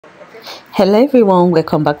Hello everyone,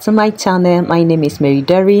 welcome back to my channel. My name is Mary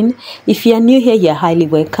Doreen. If you are new here, you're highly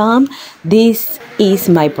welcome. This is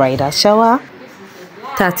my bridal shower,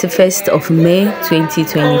 31st of May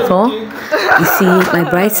 2024. You see, my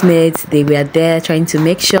bridesmaids, they were there trying to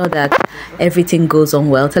make sure that everything goes on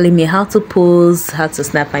well, telling me how to pose, how to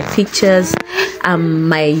snap my pictures.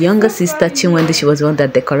 My younger sister Chinwendu, she was the one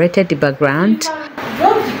that decorated the background.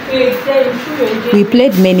 We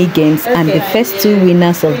played many games, and the first two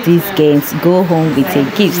winners of these games go home with a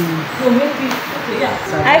gift.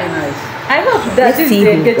 I hope that Let's see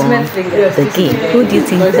who won the game. Who do you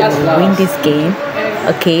think will win this game?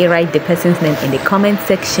 Okay, write the person's name in the comment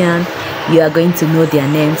section. You are going to know their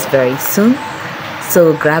names very soon.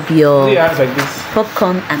 So grab your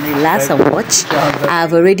popcorn and relax and watch.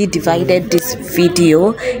 I've already divided this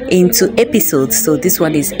video into episodes. So this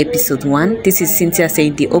one is episode 1. This is Cynthia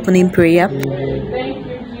saying the opening prayer. Thank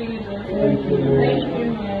you, Jesus. Thank you,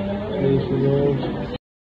 Thank you, Lord.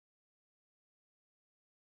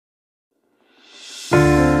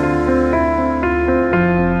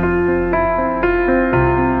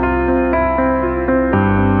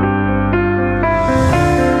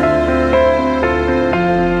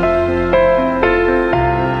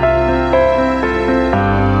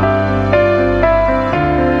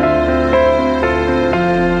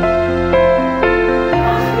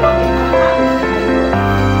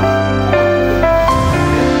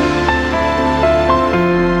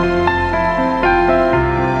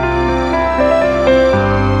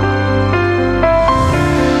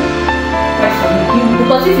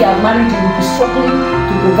 Because if you are married, you will be struggling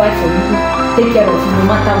to provide for you, take care of you no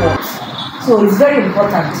matter what. So it's very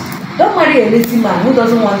important. Don't marry a lazy man who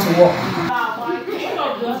doesn't want to work.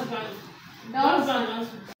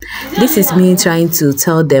 This is me trying to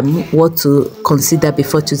tell them what to consider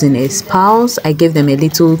before choosing a spouse. I gave them a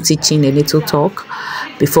little teaching, a little talk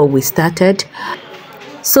before we started.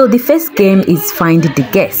 So the first game is find the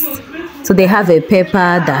guest. So they have a paper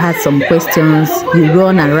that has some questions. You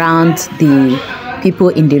run around the people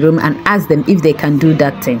in the room and ask them if they can do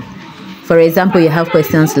that thing. For example, you have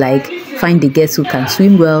questions like find the guest who can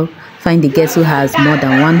swim well, find the guest who has more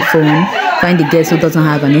than one phone, find the guest who doesn't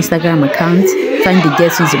have an Instagram account, find the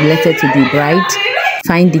guest who is related to the bride,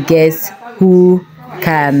 find the guest who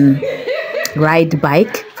can ride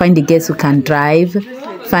bike, find the guest who can drive,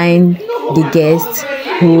 find the guest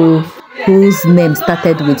whose name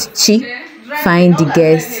started with Chi, find the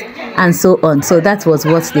guest, and so on. So that was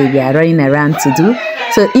what they were running around to do.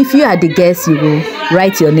 So if you are the guest, you will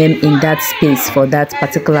write your name in that space for that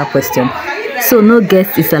particular question. So no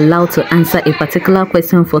guest is allowed to answer a particular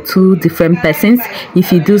question for two different persons.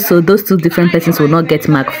 If you do so, those two different persons will not get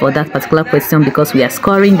marked for that particular question because we are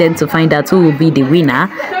scoring them to find out who will be the winner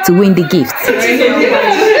to win the gift.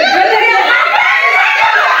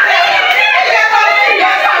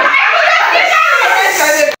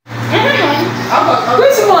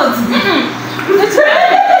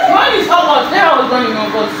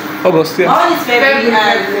 August, yeah. All is February.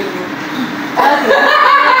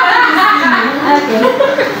 Okay.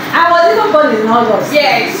 I was even born in August.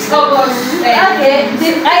 Yes, August. Okay.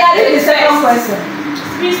 I did the second question.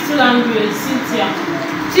 Speaks to language, Cynthia.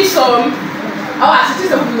 She's from. Oh,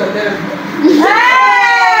 she's from Buddha. Hey!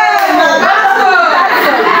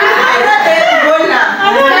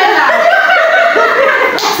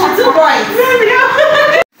 2 points.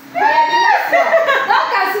 Don't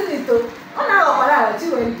cancel it though. Oh no,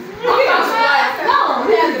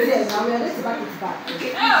 we are going to back it back.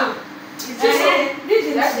 Okay. This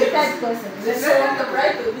is the third person. Let's want the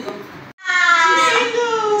bride to be.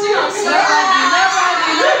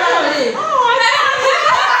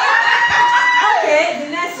 Okay, the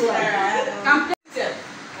next one.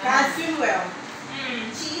 Can swim well.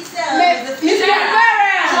 Cheese with a fish.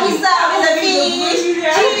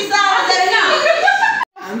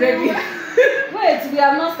 I'm ready. Wait, we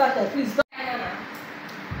have not started. Please don't.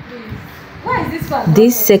 Why is this one?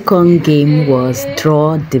 This second game was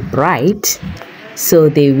draw the bride. So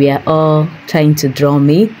they were all trying to draw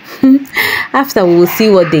me. After we will see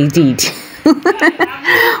what they did.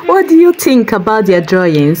 What do you think about their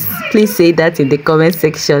drawings? Please say that in the comment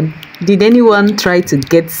section. Did anyone try to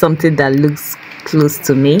get something that looks close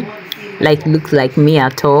to me? Like looks like me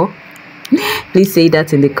at all? Please say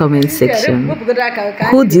that in the comment section.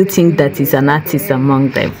 Who do you think that is an artist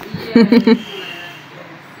among them?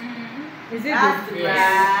 Is it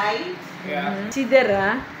right? Yeah.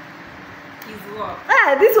 Chidera.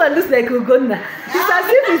 Ah, this one looks like Ugonna. It's as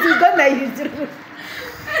if it's Ugonna you drew.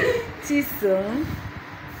 Chisom.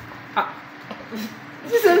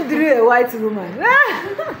 Chisom drew a white woman.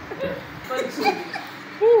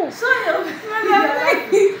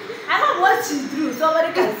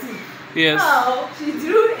 somebody can see. Yes. Now, she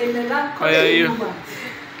drew a melancholy woman.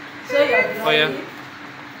 Show your drawing. Oh, yeah.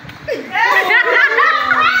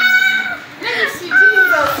 Let me see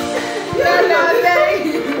Jesus.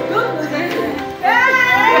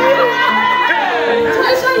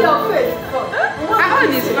 Show your face. How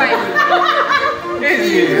old is fine?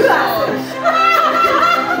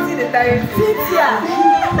 See the time. Cynthia.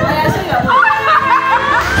 I show your face.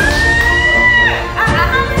 How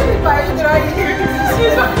many people are you drawing? You see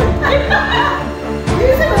what you draw?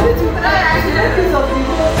 I should have piece of the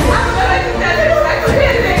whole thing. I'm going to tell you.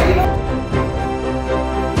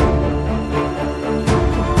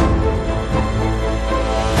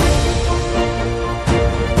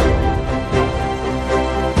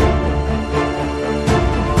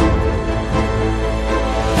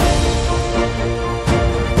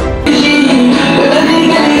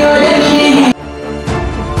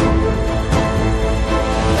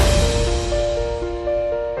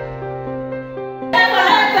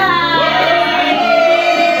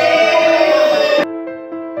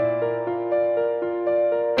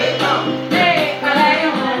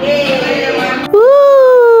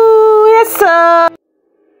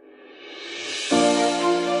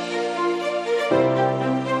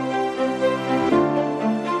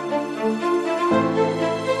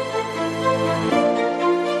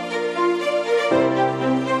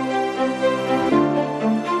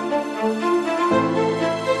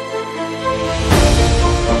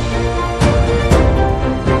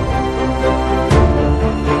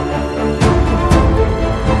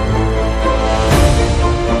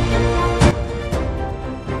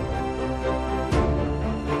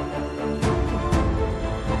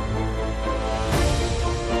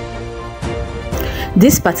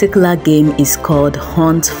 This particular game is called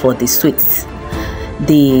Hunt for the Sweets.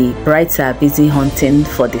 The brides are busy hunting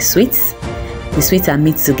for the sweets. The sweets are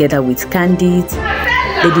mixed together with candies.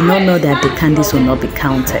 They do not know that the candies will not be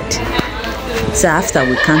counted. So after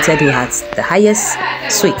we counted, we had the highest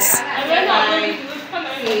sweets.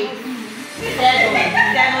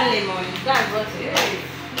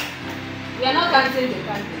 We are not counting the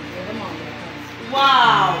candies.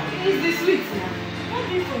 Wow. It's the sweet now.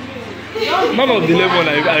 None of the lemon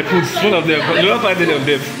I put, one of them. You don't find any of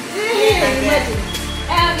them.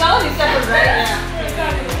 And your own is separate, right?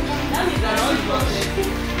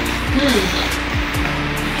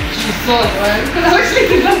 She saw it, right? Because I was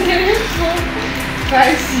thinking about it.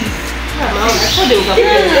 Crisis. I thought they were going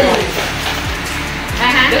to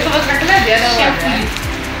They're supposed to calculate the other one, right?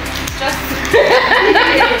 Just.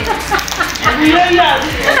 Oh, wow.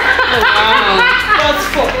 That's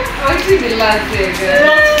for. Actually, the last day,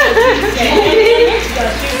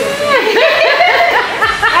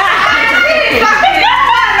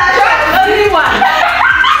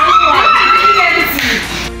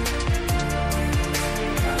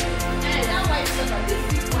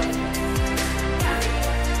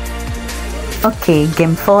 Okay,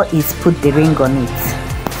 game 4 is put the ring on it.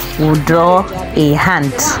 We'll draw a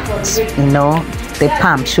hand, the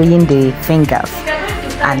palm showing the fingers,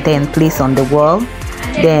 and then place on the wall.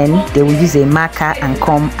 Then they will use a marker and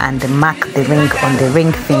come and mark the ring on the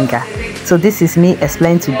ring finger. So this is me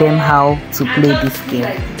explaining to them how to play this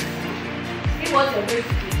game. So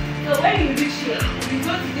when you reach here, you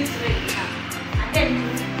go to this ring and then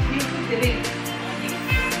you put the ring on it.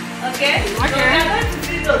 Okay? So we are going to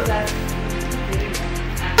see those that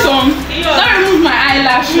don't remove my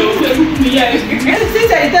eyelash. Since you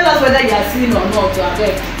tell us whether you are seeing or not,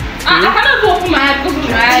 I cannot open my eye because of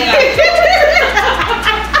my eyelash.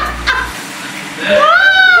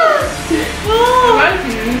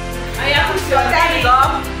 I put your hands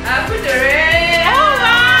up. I put the ring. Oh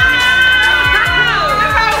wow!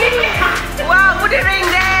 Wow, put the ring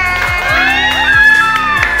there.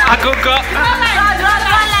 I could go. Draw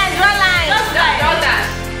line. Just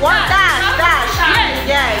dash. One dash.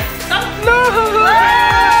 Yes. No.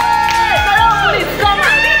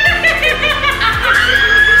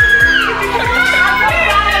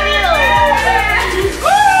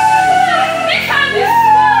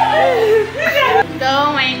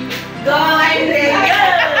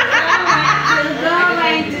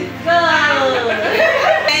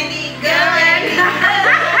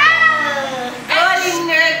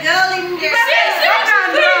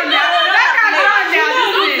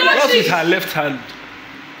 With her left hand.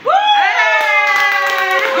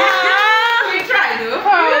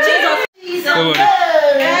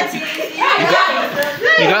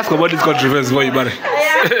 You can ask about this country first before you marry.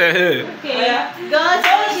 Go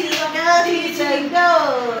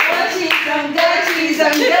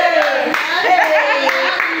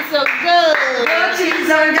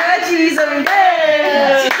cheese on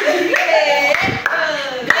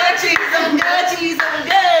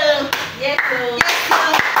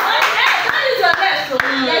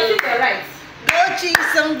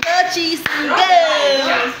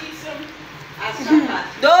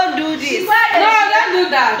do this. No, don't do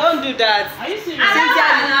that. Don't do that. Are you serious?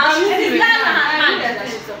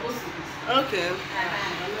 Okay.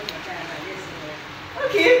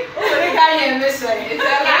 Okay. Oh, they can't hear me swear. It's a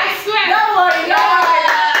lie. I swear. Don't worry, don't worry.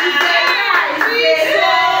 It's a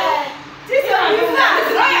lie. This one is not.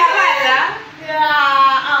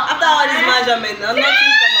 Yeah. After all this measurement, now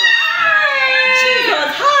nothing come out.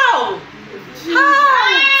 Jesus, how?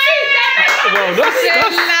 Wow, that's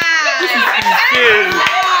insane. This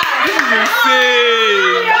is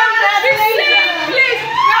insane.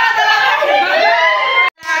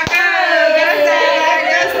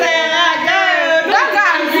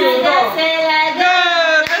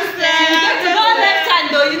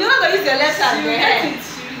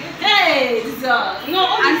 No,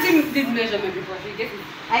 Auntie did measurement before she get it.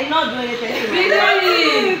 I not do anything.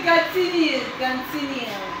 Continue.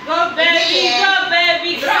 Go baby, go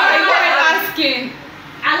baby, go. I'm asking.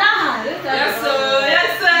 Allah. Yes sir,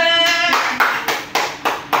 yes sir.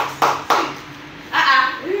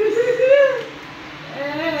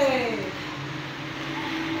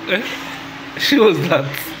 Hey. She was that.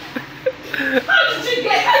 How did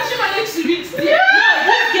you manage to reach there? No,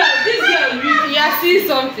 this girl read. You are seeing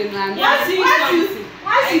something, man. You are seeing something.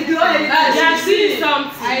 Why you do all this? You are seeing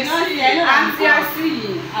something. I know, Auntie, I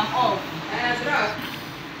see. I'm off.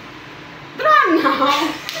 Draw now.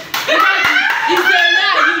 It's a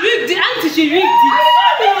lie. You rigged it. Auntie, she rigged it.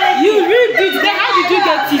 You rigged it. Then how did you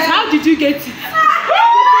get it? How did you get it?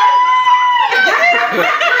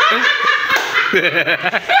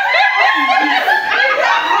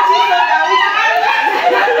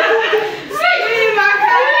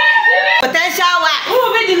 Potential what? Who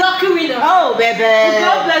will be the lucky winner? Oh, baby.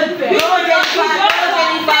 God bless you. Go, Jennifer. Go,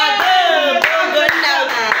 Jennifer. Go now.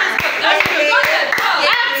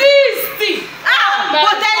 Auntie, stick.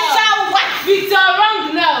 Potential what? With your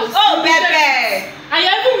wrong nose. Oh, baby. And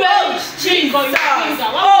you're even wearing string on your finger.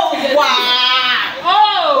 Oh, wow.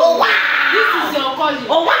 Oh, wow. This is your calling.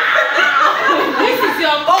 Oh, wow. This is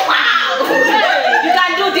your Oh, wow. Hey, you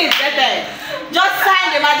can do this, baby. Just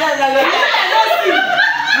sign the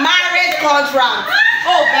marriage contract.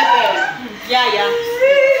 Oh, baby. Yeah.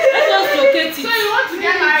 Let's just locate it. So you want to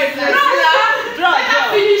get married? Draw.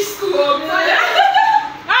 Finish school. Are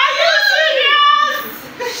you serious?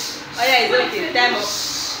 Oh, yeah, it's okay. Time up.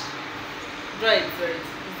 Draw it first.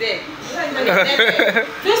 It's there.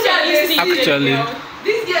 This girl is Actually.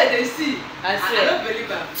 This girl they see. I I swear. don't believe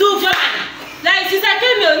her. Too fine. Like, since I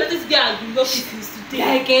came here, this girl and you know she today.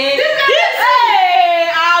 Like, This hey,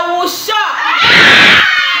 I will shock.